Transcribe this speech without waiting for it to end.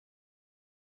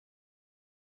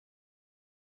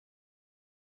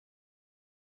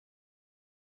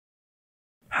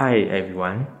Hi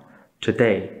everyone,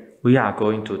 today we are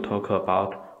going to talk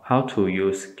about how to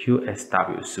use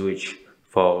QSW switch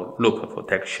for loop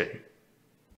protection.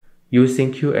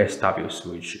 Using QSW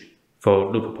switch for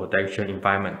loop protection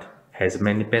environment has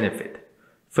many benefits.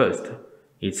 First,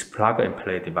 it's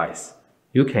plug-and-play device.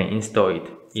 You can install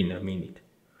it in a minute,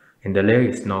 and there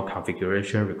is no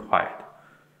configuration required.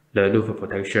 The loop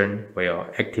protection will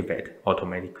activate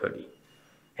automatically,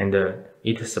 and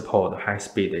it supports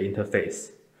high-speed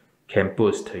interface, can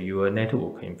boost your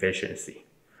network efficiency,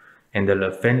 and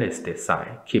the fanless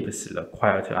design keeps the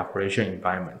quiet operation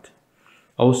environment.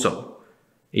 Also,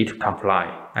 it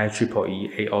complies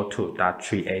IEEE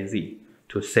 802.3az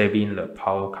to saving the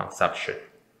power consumption.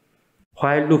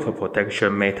 Why loop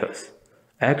protection matters?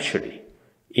 Actually,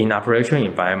 in operation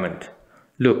environment,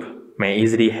 loop may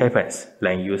easily happen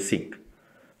than you think.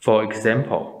 For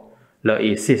example, the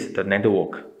existing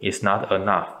network is not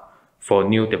enough for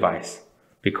new device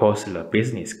because the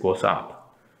business goes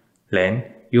up. Then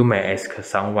you may ask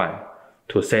someone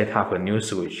to set up a new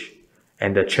switch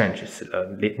and change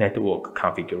the network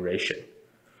configuration.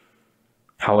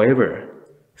 However,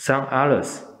 some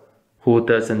others who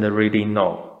doesn't really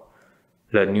know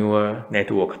the newer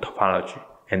network topology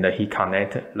and he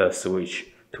connect the switch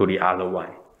to the other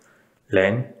one.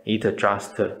 Then it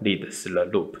just leads the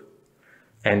loop,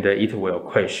 and it will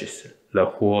crash the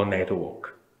whole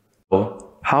network. So,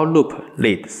 how loop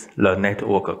leads the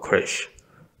network crash?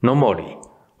 Normally,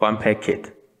 one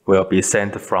packet will be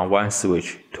sent from one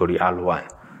switch to the other one.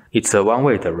 It's a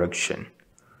one-way direction.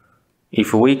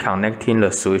 If we connecting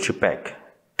the switch back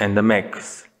and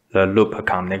makes the loop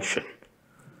connection,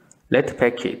 that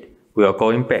packet will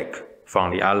going back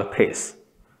from the other place.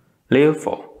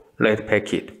 Therefore, that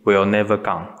packet will never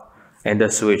gone, and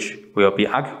the switch will be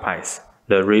occupies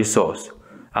the resource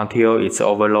until it's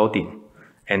overloading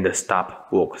and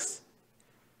stop works.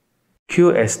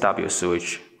 QSW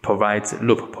switch provides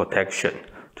loop protection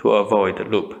to avoid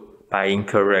loop by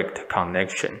incorrect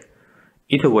connection.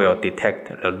 It will detect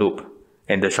the loop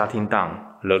and shutting down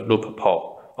the loop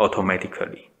port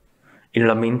automatically. In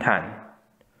the meantime,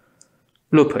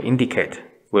 loop indicator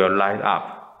will light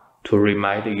up to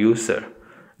remind the user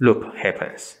loop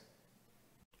happens.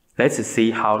 Let's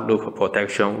see how loop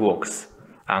protection works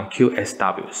on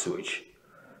QSW switch.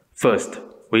 First,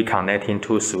 we connecting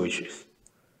two switches,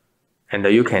 and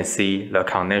you can see the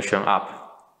connection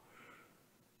up.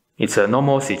 It's a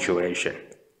normal situation.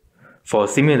 For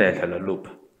simulate the loop,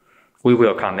 we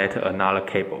will connect another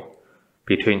cable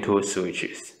between two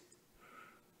switches.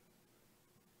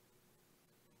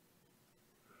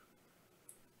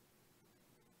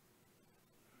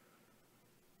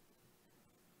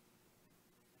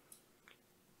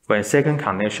 When second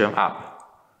connection up,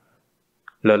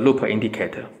 the loop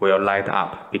indicator will light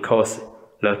up because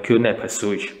the QNAP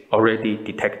switch already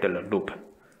detected the loop,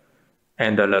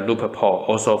 and the loop port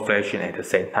also flashing at the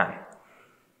same time.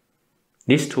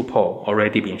 These two ports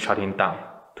already been shutting down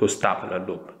to stop the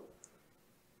loop.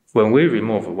 When we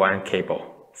remove one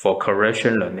cable for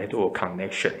correction the network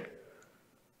connection,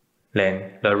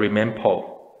 then the remaining port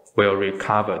will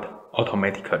recover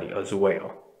automatically as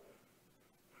well.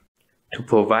 To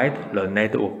provide the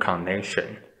network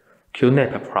connection,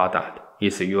 QNAP product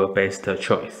is your best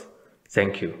choice.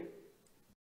 Thank you.